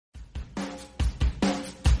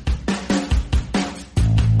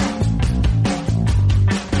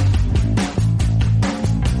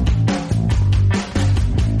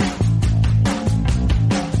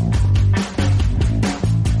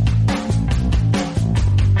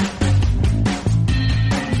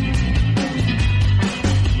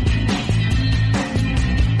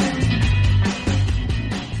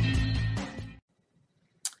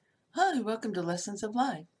Welcome to Lessons of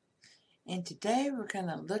Life. And today we're going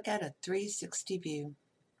to look at a 360 view.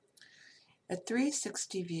 A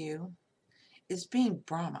 360 view is being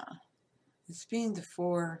Brahma. It's being the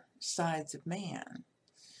four sides of man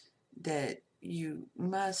that you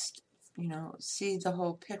must, see the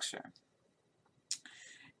whole picture.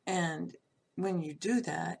 And when you do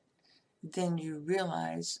that, then you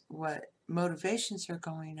realize what motivations are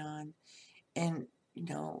going on and,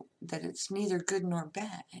 that it's neither good nor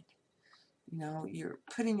bad. You're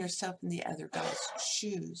putting yourself in the other guy's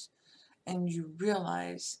shoes and you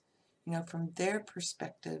realize, from their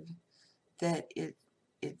perspective that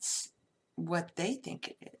it's what they think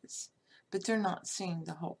it is, but they're not seeing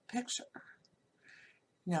the whole picture.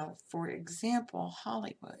 For example,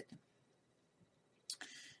 Hollywood.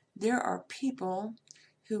 There are people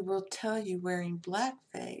who will tell you wearing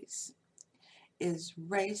blackface is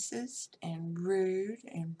racist and rude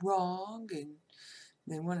and wrong, and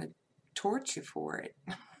they want to torture you for it.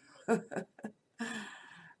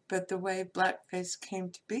 But the way blackface came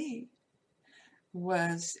to be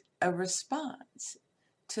was a response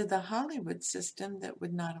to the Hollywood system that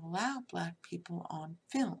would not allow black people on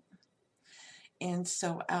film. And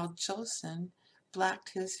so Al Jolson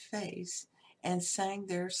blacked his face and sang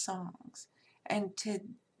their songs. And to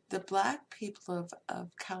the black people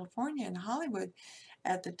of California and Hollywood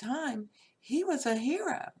at the time, he was a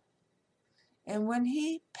hero. And when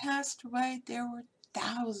he passed away, there were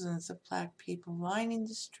thousands of black people lining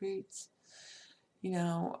the streets,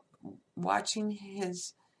 watching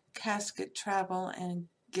his casket travel and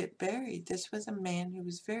get buried. This was a man who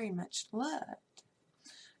was very much loved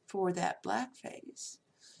for that blackface,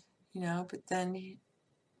 but then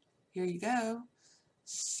here you go,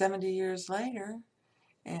 70 years later,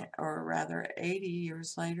 or rather 80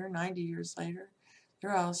 years later, 90 years later,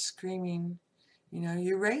 they're all screaming,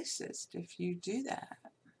 you're racist if you do that.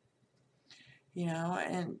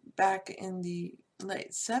 And back in the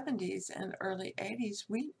late 70s and early 80s,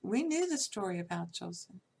 we knew the story about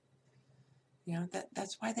Jolson.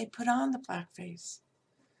 That's why they put on the blackface,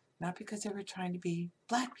 not because they were trying to be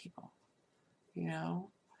black people,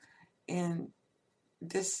 and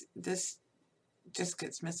this just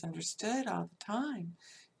gets misunderstood all the time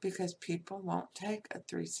because people won't take a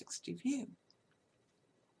 360 view.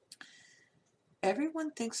 Everyone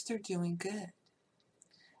thinks they're doing good.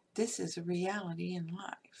 This is a reality in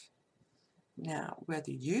life. Now, whether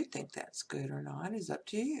you think that's good or not is up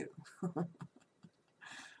to you.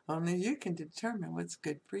 Only you can determine what's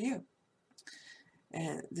good for you.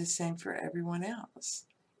 And the same for everyone else.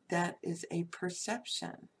 That is a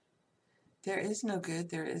perception. There is no good,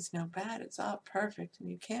 there is no bad. It's all perfect, and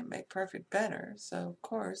you can't make perfect better. So, of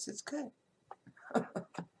course, it's good.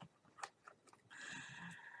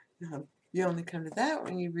 You only come to that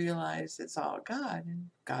when you realize it's all God, and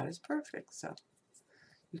God is perfect. So,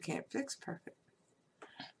 you can't fix perfect.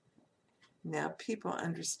 Now, people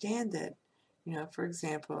understand that, for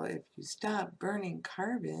example, if you stop burning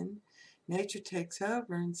carbon, nature takes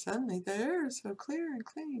over and suddenly the air is so clear and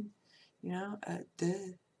clean.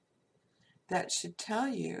 That should tell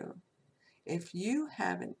you if you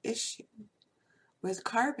have an issue with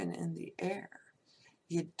carbon in the air,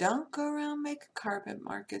 you don't go around making carbon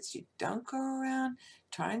markets. You don't go around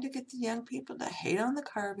trying to get the young people to hate on the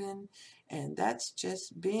carbon. And that's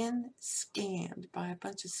just being scammed by a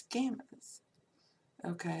bunch of scammers,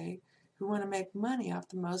 okay, who want to make money off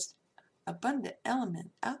the most abundant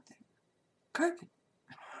element out there, carbon.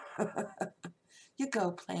 You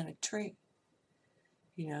go plant a tree.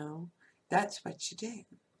 That's what you do.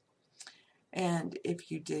 And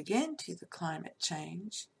if you dig into the climate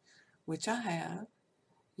change, which I have,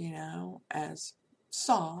 as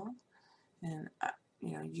Saul, and,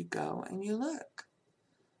 you go and you look.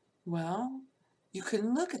 Well, you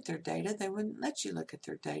couldn't look at their data. They wouldn't let you look at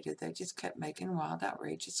their data. They just kept making wild,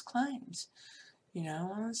 outrageous claims.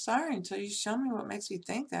 I'm sorry, until you show me what makes you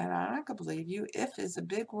think that, I'm not going to believe you. If is a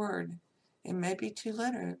big word. It may be two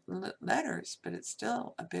letters, but it's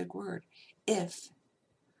still a big word. If,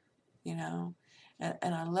 and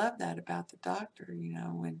I love that about the doctor,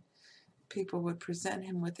 when people would present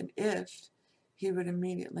him with an if, he would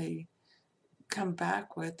immediately come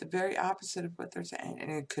back with the very opposite of what they're saying. And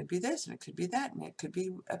it could be this, and it could be that, and it could be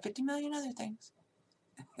 50 million other things.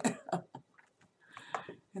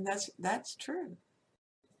 And that's true.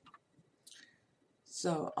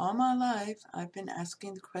 So all my life, I've been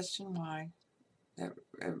asking the question why.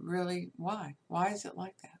 Really, why? Why is it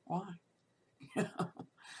like that? Why?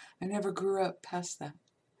 I never grew up past that.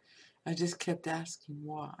 I just kept asking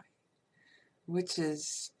why. Which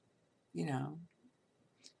is,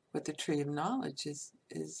 what the tree of knowledge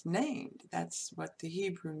is named. That's what the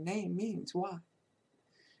Hebrew name means. Why?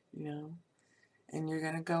 You know, and you're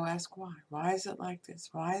going to go ask why. Why is it like this?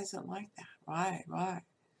 Why is it like that? Why?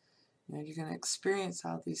 You know, you're going to experience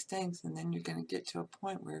all these things, and then you're going to get to a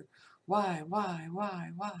point where, why?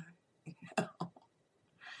 You know?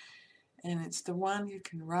 And it's the one who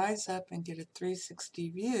can rise up and get a 360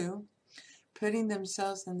 view, putting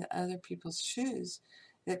themselves in the other people's shoes,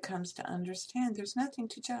 that comes to understand there's nothing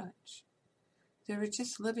to judge. They were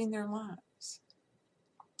just living their lives.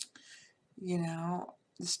 You know,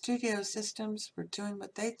 the studio systems were doing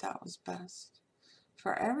what they thought was best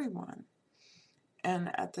for everyone.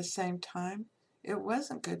 And at the same time, it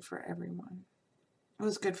wasn't good for everyone. It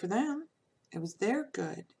was good for them. It was their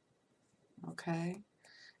good. Okay?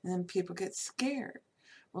 And then people get scared.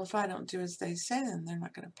 Well, if I don't do as they say, then they're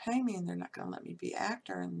not going to pay me, and they're not going to let me be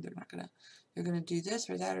actor, and they're going to do this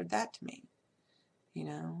or that to me. You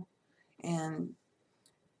know? And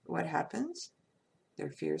what happens?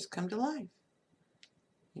 Their fears come to life.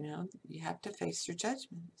 You know, you have to face your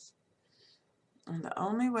judgments. And the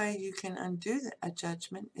only way you can undo a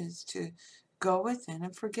judgment is to go within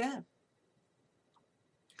and forgive.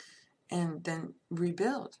 And then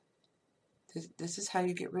rebuild. This is how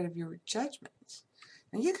you get rid of your judgments.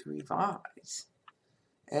 And you can revise.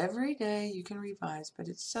 Every day you can revise, but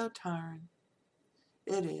it's so tiring.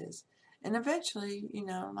 It is. And eventually, you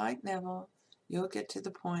know, like Neville, you'll get to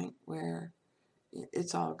the point where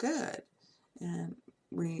it's all good. And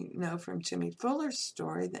we know from Jimmy Fuller's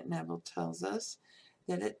story that Neville tells us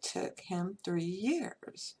that it took him 3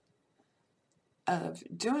 years of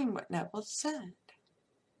doing what Neville said.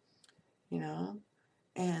 You know,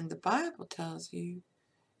 and the Bible tells you,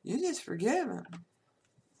 you just forgive him.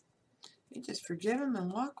 You just forgive him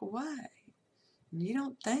and walk away. And you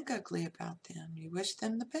don't think ugly about them. You wish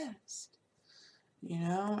them the best. You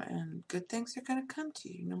know, and good things are going to come to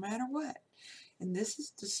you no matter what. And this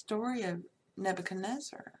is the story of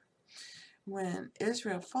Nebuchadnezzar. When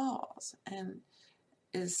Israel falls and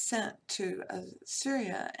is sent to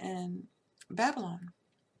Syria and Babylon.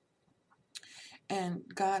 And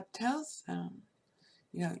God tells them,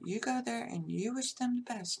 you know, you go there and you wish them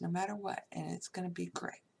the best no matter what, and it's going to be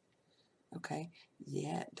great. Okay?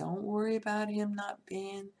 Yeah, don't worry about him not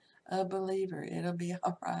being a believer. It'll be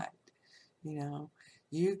all right. You know,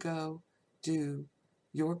 you go do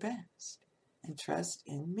your best and trust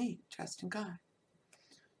in me, trust in God.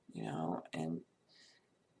 You know, and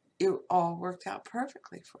it all worked out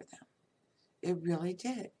perfectly for them. It really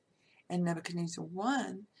did. And Nebuchadnezzar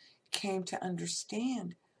I came to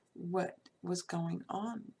understand what was going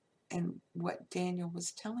on and what Daniel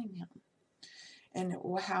was telling him, and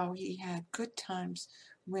how he had good times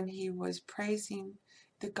when he was praising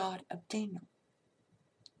the God of Daniel,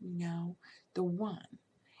 you know, the one,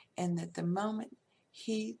 and that the moment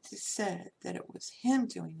he said that it was him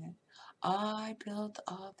doing it, I built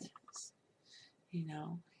all this, you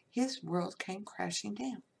know, his world came crashing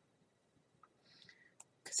down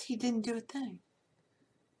because he didn't do a thing.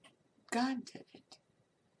 God did it,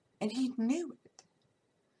 and he knew it.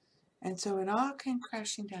 And so it all came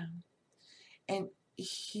crashing down. And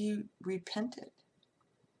he repented.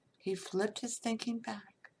 He flipped his thinking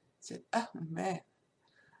back. Said, oh man,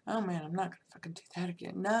 I'm not going to fucking do that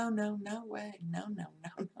again. No way. No.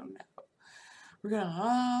 We're going to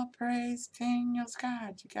all praise Daniel's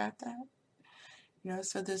God. You got that? You know,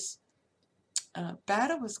 so this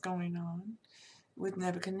battle was going on with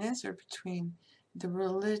Nebuchadnezzar between the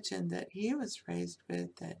religion that he was raised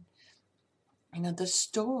with, that, you know, the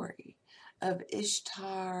story of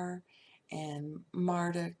Ishtar and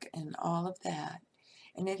Marduk and all of that,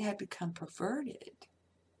 and it had become perverted,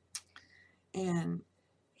 and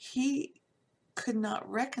he could not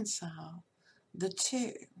reconcile the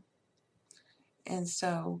two, and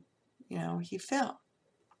so, you know, he fell,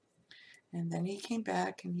 and then he came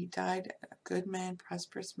back and he died a good man,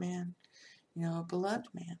 prosperous man, you know, a beloved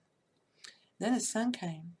man. Then his son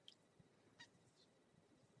came,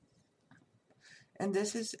 and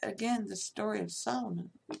this is again the story of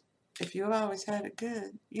Solomon. If you've always had it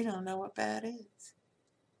good, you don't know what bad is.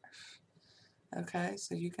 Okay,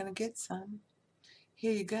 so you're going to get some.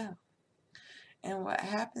 Here you go. And what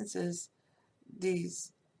happens is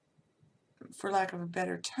these, for lack of a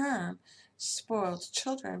better term, spoiled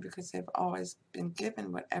children, because they've always been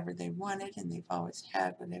given whatever they wanted and they've always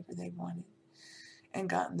had whatever they wanted and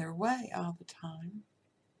gotten their way all the time,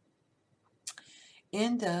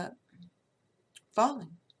 end up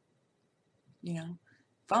falling, you know,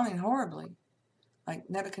 falling horribly. Like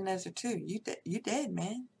Nebuchadnezzar too. You dead,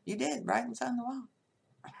 man. You dead right inside the wall.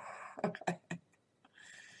 Okay.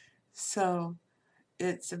 So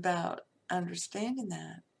it's about understanding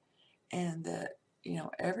that, and that,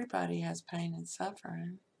 everybody has pain and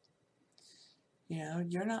suffering.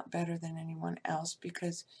 You're not better than anyone else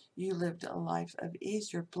because you lived a life of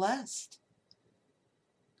ease. You're blessed.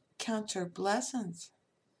 Count your blessings.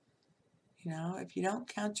 If you don't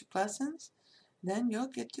count your blessings, then you'll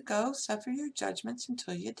get to go suffer your judgments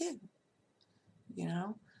until you do.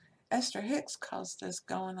 Esther Hicks calls this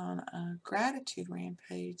going on a gratitude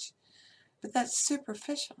rampage, but that's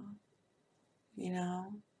superficial.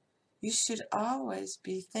 You should always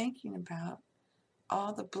be thinking about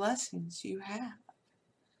all the blessings you have.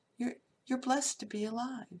 You're blessed to be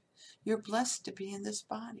alive. You're blessed to be in this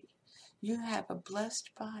body. You have a blessed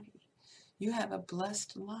body. You have a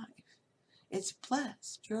blessed life. It's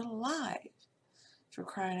blessed. You're alive. For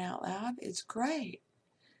crying out loud, it's great.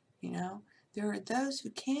 There are those who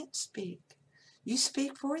can't speak. You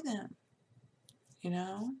speak for them.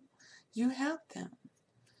 You help them.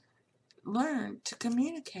 Learn to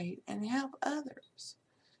communicate and help others.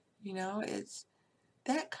 It's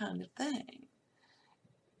that kind of thing.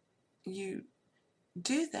 You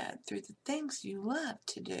do that through the things you love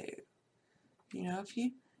to do. If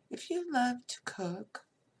you love to cook,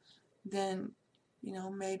 then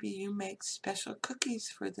maybe you make special cookies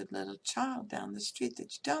for the little child down the street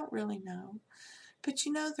that you don't really know, but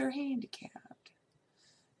they're handicapped.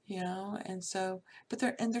 And so, but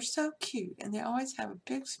they're so cute, and they always have a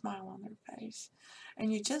big smile on their face,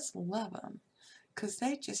 and you just love them because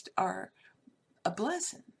they just are a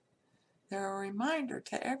blessing. They're a reminder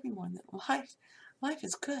to everyone that life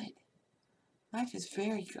is good. Life is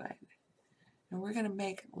very good, and we're going to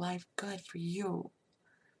make life good for you.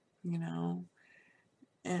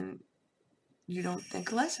 And you don't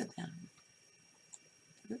think less of them.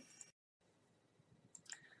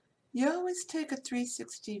 You always take a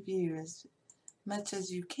 360 view as much as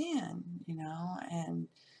you can, and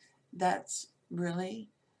that's really,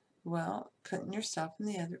 putting yourself in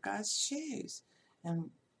the other guy's shoes. And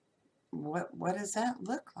what does that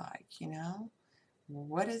look like,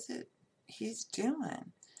 What is it he's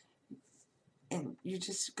doing? And you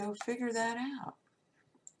just go figure that out.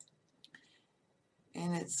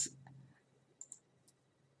 And it's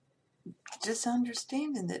just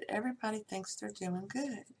understanding that everybody thinks they're doing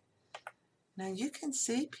good. Now, you can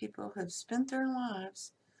see people who've spent their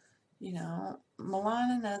lives,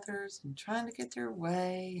 maligning others and trying to get their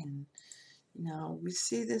way. And, we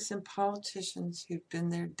see this in politicians who've been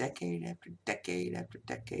there decade after decade after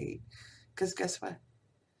decade. Because guess what?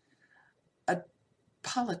 A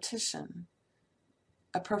politician,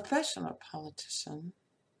 a professional politician,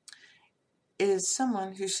 is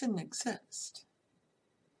someone who shouldn't exist.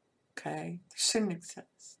 Okay? They shouldn't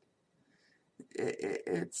exist.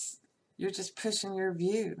 You're just pushing your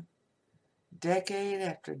view decade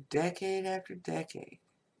after decade after decade.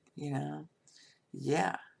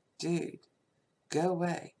 Yeah, dude, go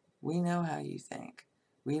away. We know how you think.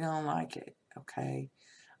 We don't like it, okay?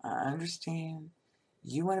 I understand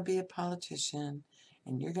you want to be a politician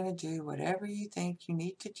and you're going to do whatever you think you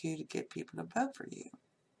need to do to get people to vote for you.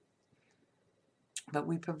 But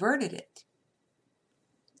we perverted it.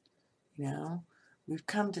 We've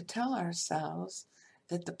come to tell ourselves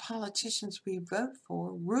that the politicians we vote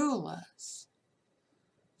for rule us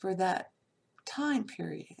for that time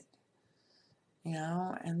period,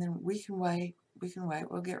 and then we can wait,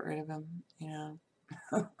 we'll get rid of them,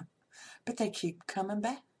 but they keep coming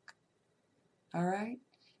back, all right?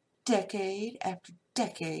 Decade after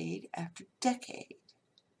decade after decade.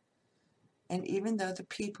 And even though the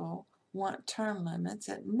people want term limits,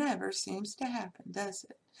 it never seems to happen, does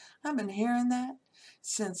it? I've been hearing that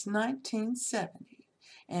since 1970,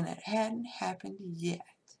 and it hadn't happened yet.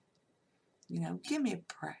 Give me a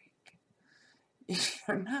break.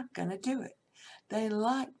 You're not going to do it. They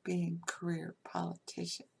like being career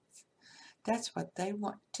politicians. That's what they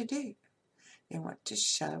want to do. They want to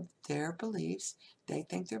shove their beliefs. They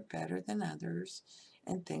think they're better than others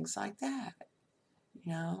and things like that.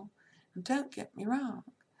 And don't get me wrong.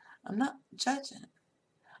 I'm not judging.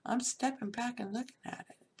 I'm stepping back and looking at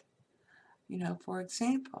it. For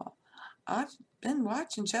example, I've been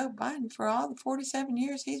watching Joe Biden for all the 47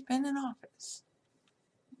 years he's been in office.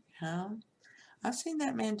 I've seen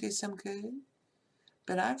that man do some good,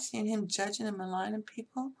 but I've seen him judging and maligning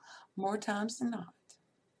people more times than not.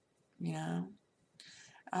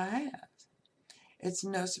 I have. It's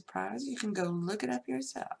no surprise. You can go look it up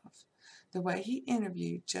yourself. The way he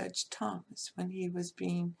interviewed Judge Thomas when he was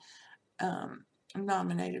being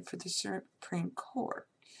nominated for the Supreme Court.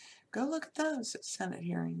 Go look at those at Senate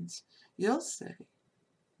hearings. You'll see.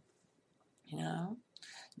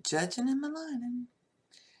 Judging and maligning.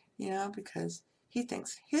 Because He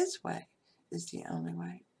thinks his way is the only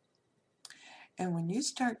way. And when you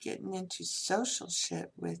start getting into social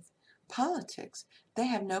shit with politics, they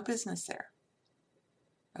have no business there.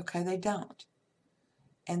 Okay, they don't.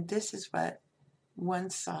 And this is what one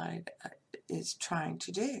side is trying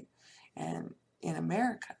to do. And in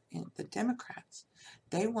America, in the Democrats,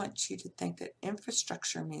 they want you to think that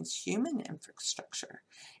infrastructure means human infrastructure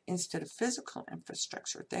instead of physical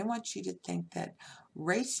infrastructure. They want you to think that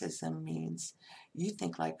racism means you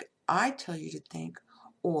think like I tell you to think,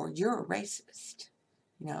 or you're a racist.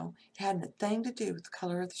 You know, it had a thing to do with the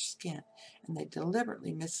color of their skin. And they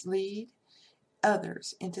deliberately mislead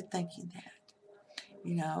others into thinking that.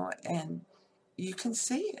 You know, and you can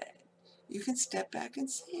see it. You can step back and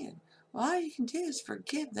see it. Well, all you can do is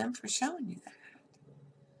forgive them for showing you that.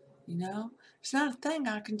 You know, there's not a thing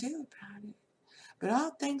I can do about it. But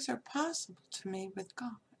all things are possible to me with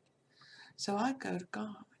God. So I go to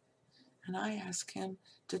God and I ask Him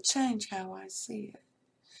to change how I see it.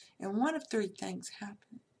 And one of three things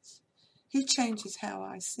happens. He changes how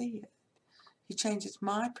I see it. He changes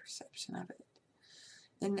my perception of it.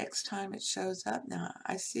 The next time it shows up, now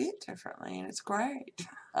I see it differently and it's great.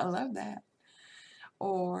 I love that.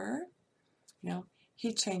 Or, you know,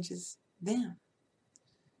 He changes them.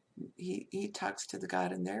 He talks to the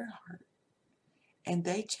God in their heart and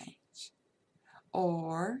they change.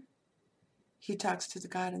 Or He talks to the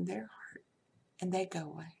God in their heart and they go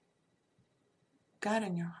away. God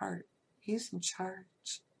in your heart, He's in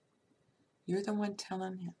charge. You're the one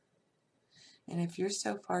telling Him. And if you're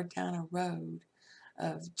so far down a road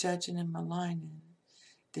of judging and maligning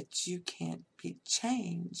that you can't be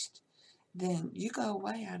changed, then you go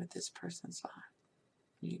away out of this person's life.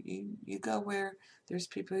 You go where there's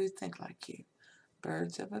people who think like you.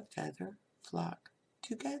 Birds of a feather flock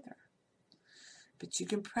together. But you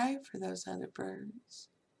can pray for those other birds.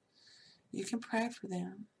 You can pray for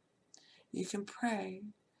them. You can pray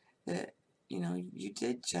that, you know, you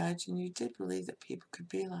did judge and you did believe that people could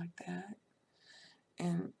be like that.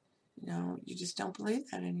 And, you know, you just don't believe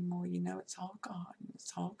that anymore. You know it's all God and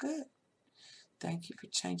it's all good. Thank you for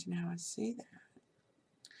changing how I see that.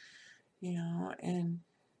 You know, and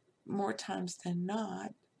more times than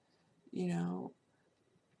not, you know,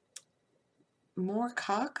 more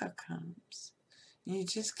caca comes. You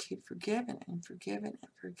just keep forgiving and forgiving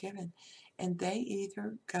and forgiving. And they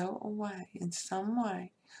either go away in some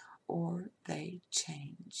way or they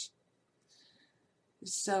change.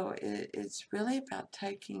 So it's really about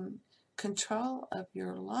taking control of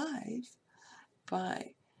your life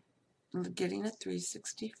by getting a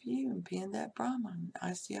 360 view and being that Brahman.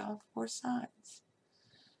 I see all four sides.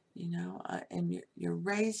 You know, and you're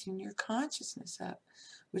raising your consciousness up,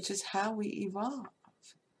 which is how we evolve.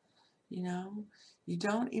 You know, you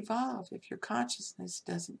don't evolve if your consciousness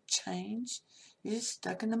doesn't change. You're just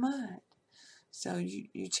stuck in the mud. So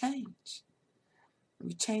you change.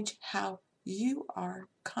 You change how you are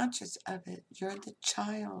conscious of it. You're the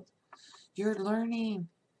child. You're learning.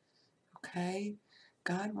 Okay?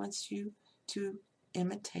 God wants you to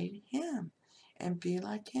imitate Him and be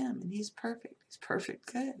like Him. And He's perfect. He's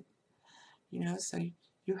perfect good. You know, so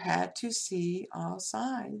you had to see all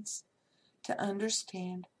sides to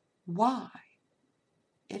understand why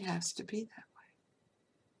it has to be that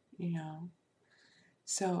way. You know?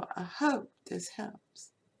 So I hope this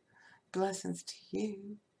helps. Blessings to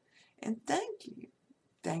you. And thank you.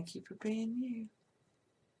 Thank you for being you.